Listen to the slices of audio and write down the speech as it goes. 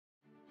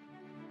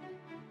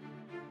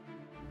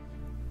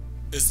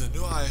Is the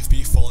new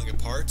IFB falling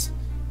apart?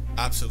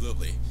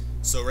 Absolutely.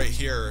 So right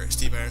here,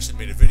 Steve Anderson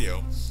made a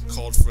video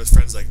called For With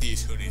Friends Like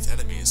These, Who Needs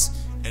Enemies?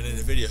 And in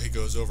the video he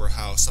goes over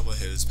how some of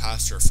his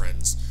pastor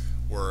friends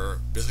were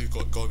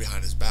basically going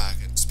behind his back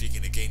and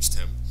speaking against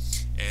him,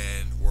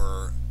 and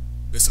were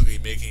basically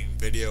making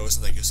videos.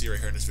 And like you see right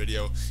here in this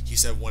video, he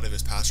said one of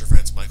his pastor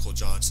friends, Michael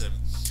Johnson,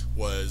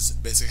 was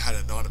basically had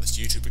an anonymous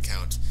YouTube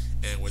account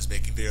and was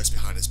making videos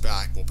behind his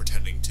back while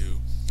pretending to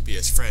be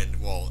his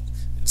friend while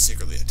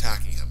secretly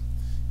attacking him.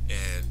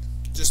 And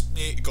just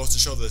it goes to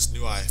show that this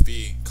new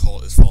IFB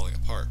cult is falling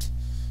apart.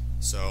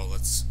 So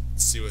let's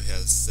see what he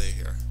has to say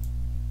here.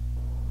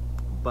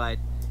 But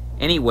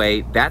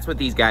anyway, that's what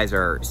these guys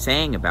are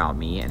saying about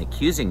me and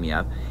accusing me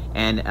of.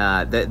 And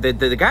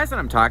the guys that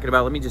I'm talking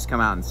about, let me just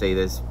come out and say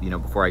this,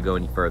 before I go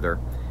any further.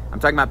 I'm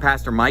talking about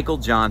Pastor Michael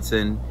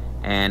Johnson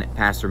and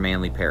Pastor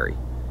Manly Perry.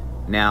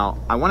 Now,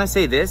 I want to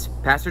say this,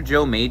 Pastor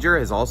Joe Major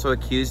has also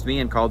accused me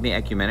and called me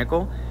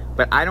ecumenical,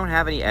 but I don't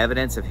have any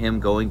evidence of him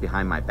going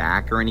behind my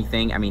back or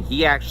anything. I mean,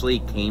 he actually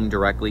came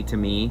directly to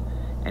me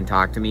and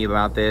talked to me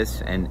about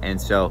this,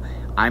 and so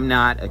I'm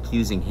not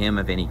accusing him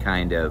of any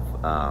kind of,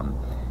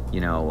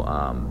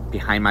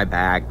 behind my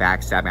back,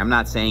 backstabbing. I'm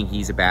not saying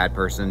he's a bad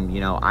person.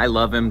 I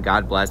love him.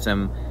 God bless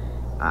him.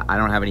 I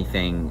don't have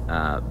anything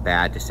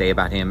bad to say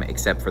about him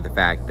except for the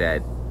fact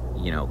that,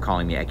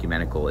 calling me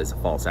ecumenical is a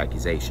false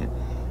accusation.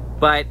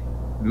 But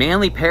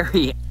Manly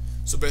Perry...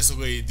 So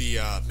basically, the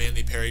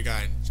Manly Perry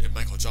guy and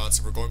Michael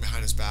Johnson were going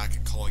behind his back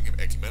and calling him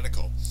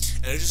ecumenical.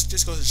 And it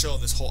just goes to show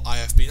in this whole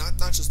IFB,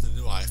 not just the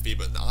new IFB,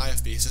 but in the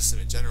IFB system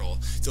in general,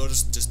 they'll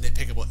just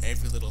nitpick about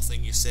every little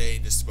thing you say,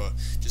 and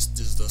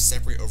they'll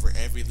separate over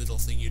every little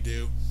thing you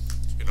do.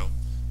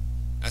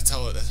 That's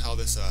how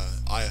this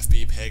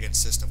IFB pagan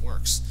system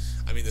works.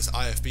 I mean, this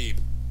IFB,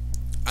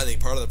 I think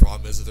part of the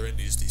problem is that they're in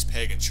these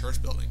pagan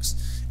church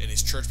buildings, and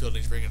these church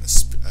buildings bring in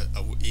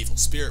a evil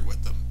spirit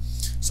with them.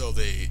 So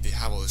they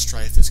have all this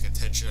strife, this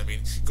contention. I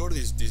mean, go to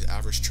these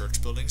average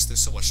church buildings,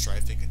 there's so much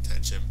strife and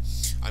contention.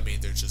 I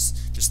mean, they're just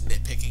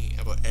nitpicking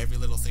about every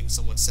little thing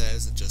someone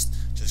says, and just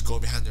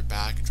going behind their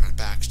back and trying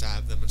to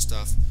backstab them and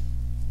stuff.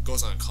 It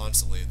goes on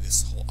constantly in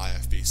this whole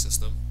IFB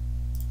system.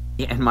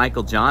 And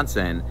Michael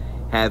Johnson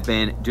have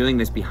been doing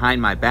this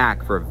behind my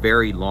back for a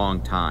very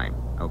long time,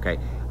 okay?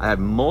 I had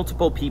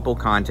multiple people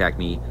contact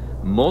me,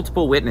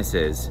 multiple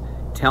witnesses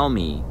tell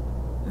me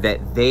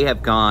that they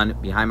have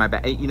gone behind my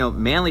back.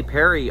 Manly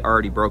Perry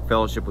already broke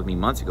fellowship with me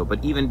months ago,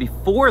 but even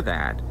before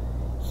that,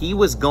 he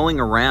was going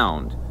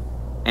around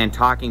and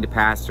talking to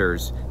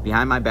pastors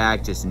behind my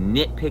back, just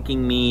nitpicking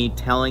me,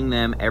 telling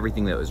them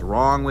everything that was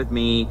wrong with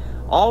me,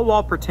 all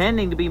while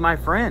pretending to be my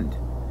friend.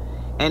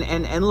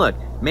 And look,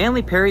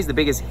 Manly Perry's the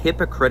biggest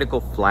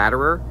hypocritical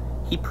flatterer.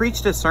 He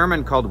preached a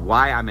sermon called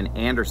Why I'm an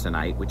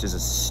Andersonite, which is a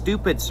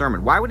stupid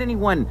sermon. Why would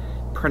anyone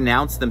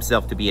pronounce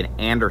themselves to be an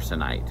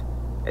Andersonite?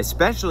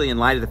 Especially in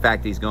light of the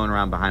fact that he's going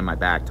around behind my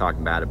back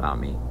talking bad about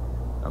me.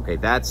 Okay,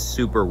 that's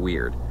super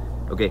weird.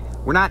 Okay,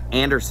 we're not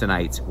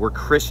Andersonites, we're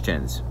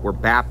Christians, we're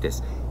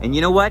Baptists. And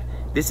you know what?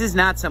 This is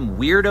not some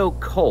weirdo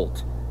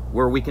cult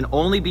where we can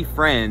only be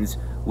friends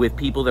with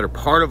people that are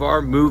part of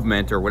our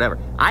movement or whatever.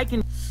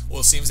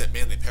 Well, it seems that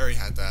Manly Perry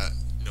had that,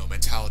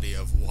 mentality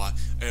of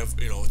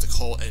it's a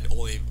cult and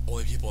only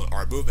people in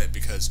our movement,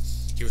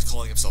 because he was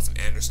calling himself an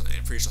Andersonite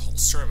and preached a whole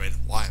sermon,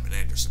 Why I'm an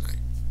Andersonite.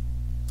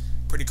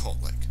 Pretty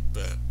cult-like,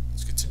 but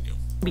let's continue.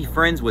 Be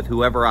friends with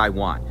whoever I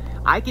want.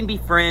 I can be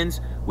friends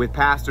with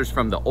pastors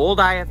from the old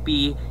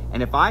IFB,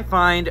 and if I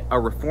find a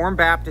Reformed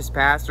Baptist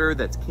pastor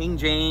that's King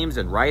James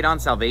and right on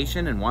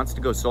salvation and wants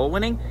to go soul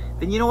winning,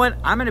 then you know what?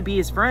 I'm going to be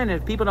his friend,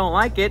 and if people don't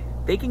like it,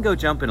 they can go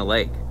jump in a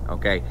lake,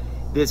 okay?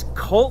 This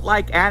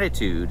cult-like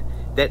attitude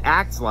that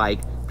acts like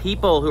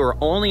people who are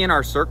only in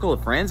our circle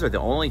of friends are the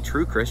only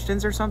true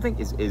Christians or something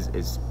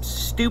is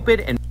stupid.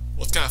 And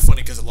well, it's kind of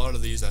funny because a lot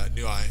of these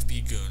new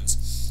IFB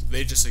goons,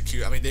 they just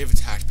accuse, they've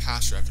attacked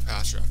pastor after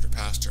pastor after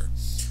pastor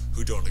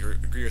who don't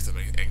agree with them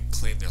and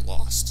claim they're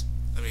lost.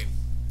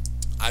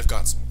 I've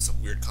got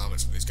some weird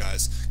comments from these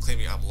guys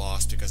claiming I'm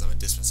lost because I'm a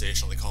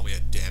dispensational. They call me a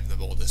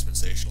damnable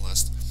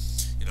dispensationalist.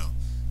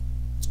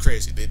 It's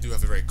crazy. They do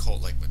have a very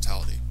cult-like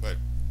mentality. But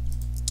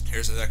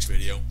here's the next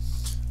video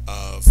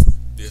of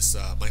this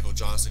Michael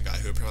Johnson guy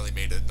who apparently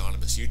made an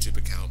anonymous YouTube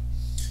account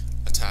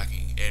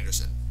attacking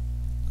Anderson.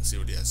 Let's see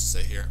what he has to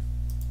say here.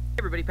 Hey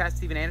everybody, Pastor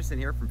Stephen Anderson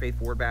here from Faith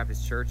Forward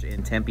Baptist Church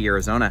in Tempe,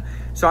 Arizona.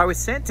 So I was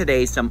sent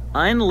today some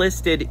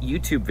unlisted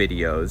YouTube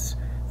videos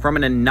from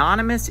an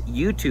anonymous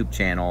YouTube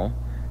channel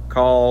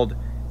called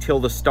Till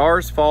the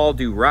Stars Fall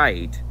Do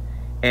Right.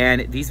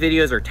 And these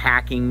videos are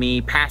attacking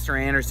me. Pastor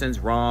Anderson's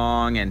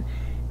wrong. And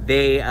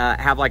they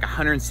have like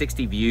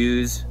 160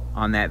 views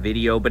on that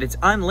video, but it's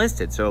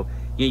unlisted. So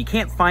you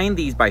can't find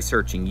these by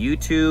searching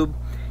YouTube.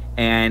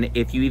 And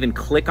if you even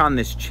click on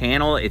this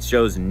channel, it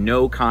shows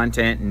no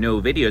content,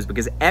 no videos,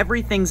 because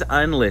everything's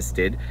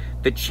unlisted.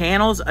 The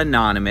channel's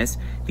anonymous.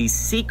 These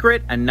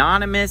secret,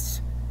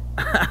 anonymous,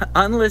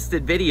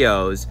 unlisted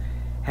videos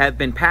have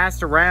been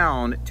passed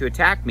around to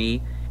attack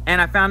me. And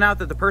I found out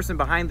that the person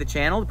behind the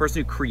channel, the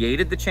person who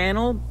created the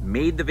channel,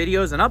 made the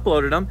videos and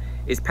uploaded them,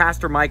 is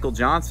Pastor Michael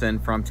Johnson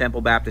from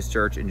Temple Baptist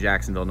Church in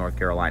Jacksonville, North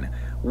Carolina.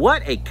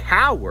 What a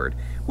coward,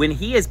 when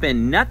he has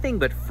been nothing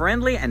but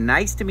friendly and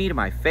nice to me to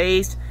my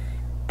face.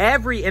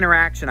 Every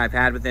interaction I've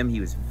had with him,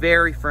 he was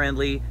very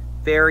friendly,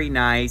 very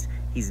nice.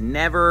 He's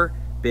never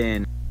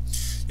been...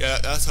 Yeah,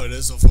 that's how it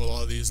is for a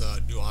lot of these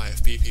new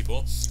IFB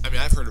people. I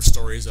mean, I've heard of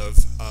stories of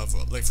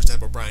like, for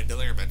example, Brian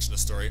Dillinger mentioned a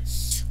story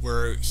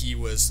where he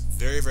was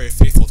very, very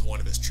faithful to one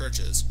of his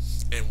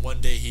churches, and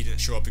one day he didn't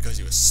show up because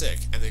he was sick,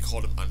 and they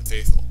called him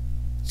unfaithful.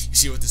 You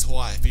see, with this whole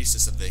IFB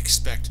system, they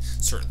expect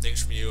certain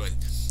things from you,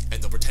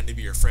 and they'll pretend to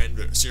be your friend,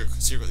 but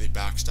secretly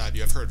backstab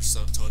you. I've heard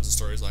tons of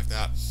stories like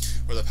that,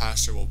 where the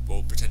pastor will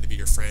pretend to be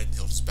your friend,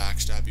 he'll just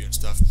backstab you and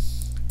stuff.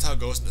 That's how it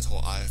goes in this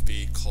whole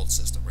IFB cult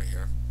system right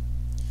here.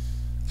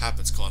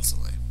 Happens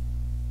constantly.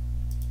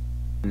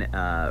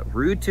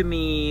 Rude to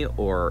me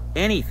or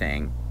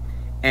anything,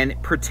 and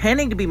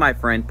pretending to be my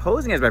friend,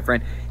 posing as my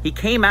friend. He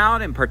came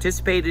out and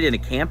participated in a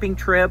camping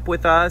trip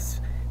with us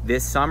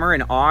this summer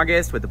in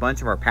August with a bunch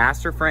of our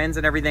pastor friends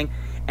and everything,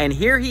 and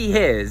here he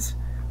is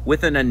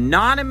with an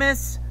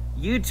anonymous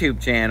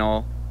YouTube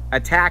channel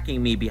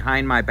attacking me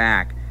behind my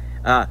back.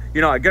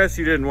 You know, I guess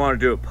he didn't want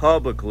to do it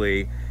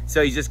publicly,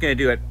 so he's just going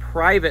to do it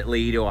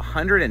privately to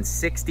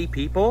 160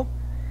 people.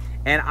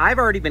 And I've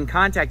already been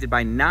contacted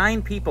by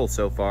 9 people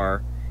so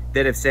far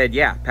that have said,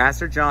 yeah,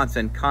 Pastor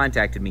Johnson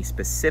contacted me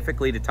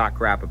specifically to talk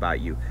crap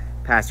about you.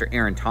 Pastor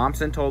Aaron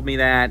Thompson told me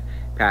that,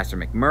 Pastor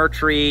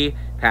McMurtry,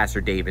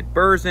 Pastor David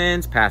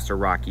Berzins, Pastor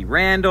Rocky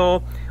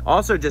Randall.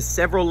 Also, just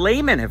several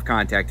laymen have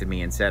contacted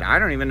me and said, I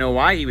don't even know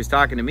why he was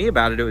talking to me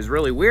about it. It was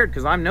really weird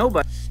because I'm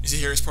nobody. You see,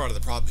 here's part of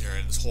the problem here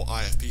in this whole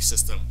IFB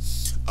system.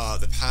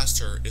 The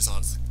pastor is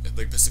on,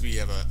 like, basically you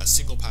have a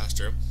single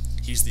pastor.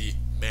 He's the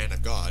man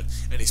of God,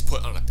 and he's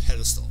put on a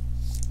pedestal,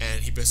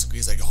 and he basically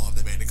is like, oh, I'm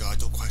the man of God,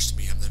 don't question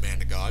me, I'm the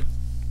man of God.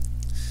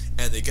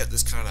 And they get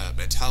this kind of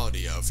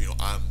mentality of, you know,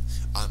 I'm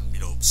you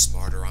know,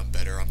 smarter, I'm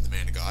better, I'm the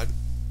man of God.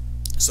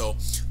 So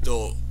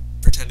they'll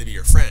pretend to be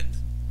your friend,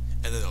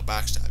 and then they'll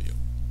backstab you.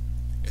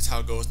 It's how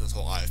it goes in this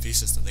whole IFB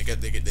system.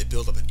 They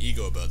build up an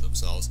ego about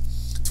themselves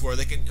to where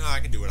they can, I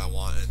can do what I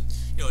want, and,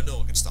 you know, no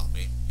one can stop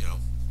me. You know,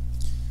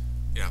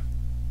 yeah.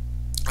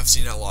 I've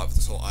seen that a lot with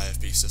this whole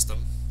IFB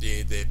system.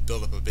 They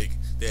build up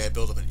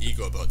an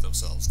ego about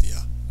themselves, the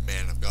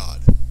man of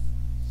God.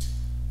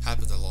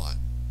 Happens a lot.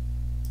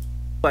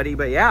 But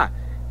yeah,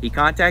 he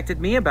contacted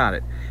me about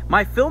it.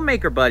 My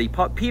filmmaker buddy,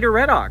 Peter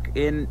Reddock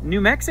in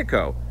New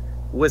Mexico,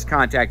 was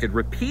contacted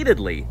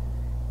repeatedly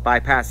by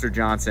Pastor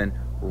Johnson,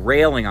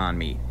 railing on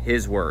me,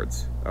 his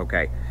words.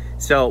 Okay,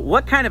 so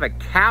what kind of a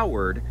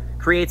coward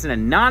creates an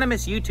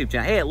anonymous YouTube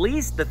channel? Hey, at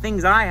least the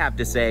things I have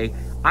to say,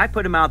 I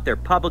put them out there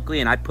publicly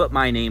and I put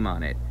my name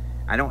on it.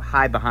 I don't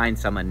hide behind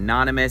some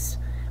anonymous,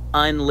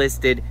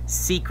 unlisted,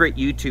 secret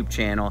YouTube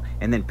channel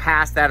and then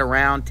pass that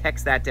around,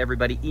 text that to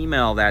everybody,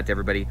 email that to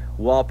everybody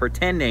while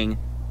pretending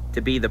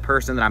to be the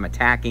person that I'm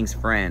attacking's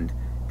friend.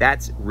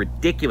 That's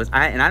ridiculous.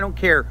 And I don't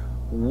care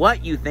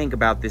what you think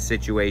about this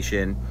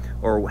situation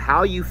or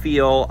how you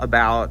feel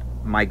about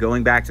my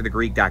going back to the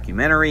Greek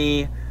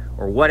documentary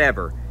or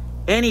whatever.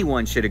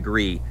 Anyone should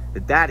agree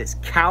that that is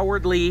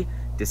cowardly,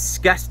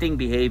 disgusting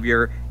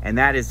behavior, and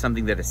that is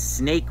something that a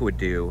snake would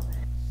do.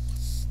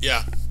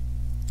 Yeah,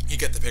 you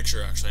get the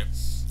picture, actually.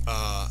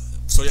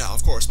 So yeah,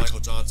 of course, Michael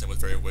Johnson was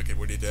very wicked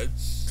what he did.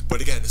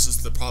 But again, this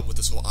is the problem with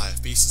this whole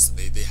IFB system.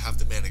 They have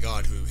the man of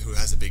God who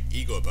has a big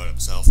ego about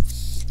himself,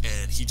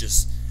 and he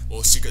just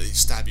will secretly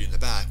stab you in the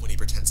back when he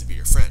pretends to be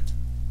your friend.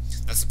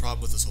 That's the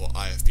problem with this whole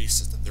IFB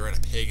system. They're in a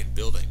pagan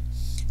building,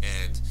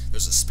 and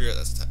there's a spirit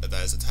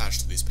that is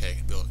attached to these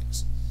pagan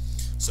buildings.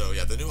 So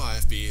yeah, the new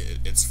IFB,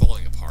 it's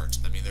falling apart.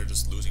 I mean, they're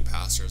just losing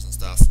pastors and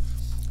stuff.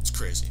 It's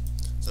crazy.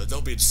 So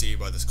don't be deceived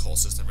by this cult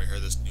system right here,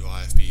 this new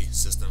IFB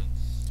system.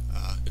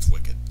 It's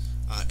wicked.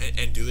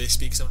 And do they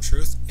speak some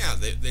truth? Yeah,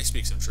 they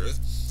speak some truth.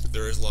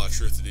 There is a lot of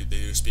truth that they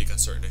do speak on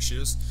certain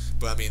issues.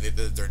 But I mean,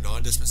 they're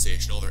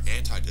non-dispensational, they're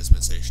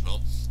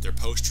anti-dispensational, they're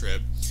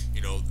post-trib.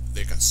 You know,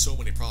 they've got so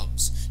many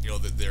problems. You know,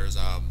 that there's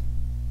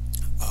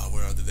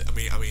where are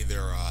they? I mean,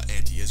 they're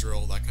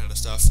anti-Israel, that kind of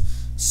stuff.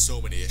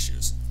 So many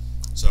issues.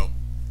 So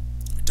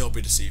don't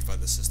be deceived by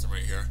this system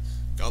right here.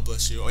 God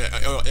bless you.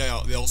 Oh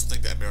yeah, they also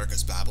think that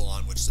America's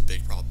Babylon, which is a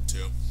big problem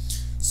too.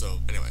 So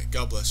anyway,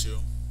 God bless you.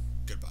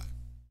 Goodbye.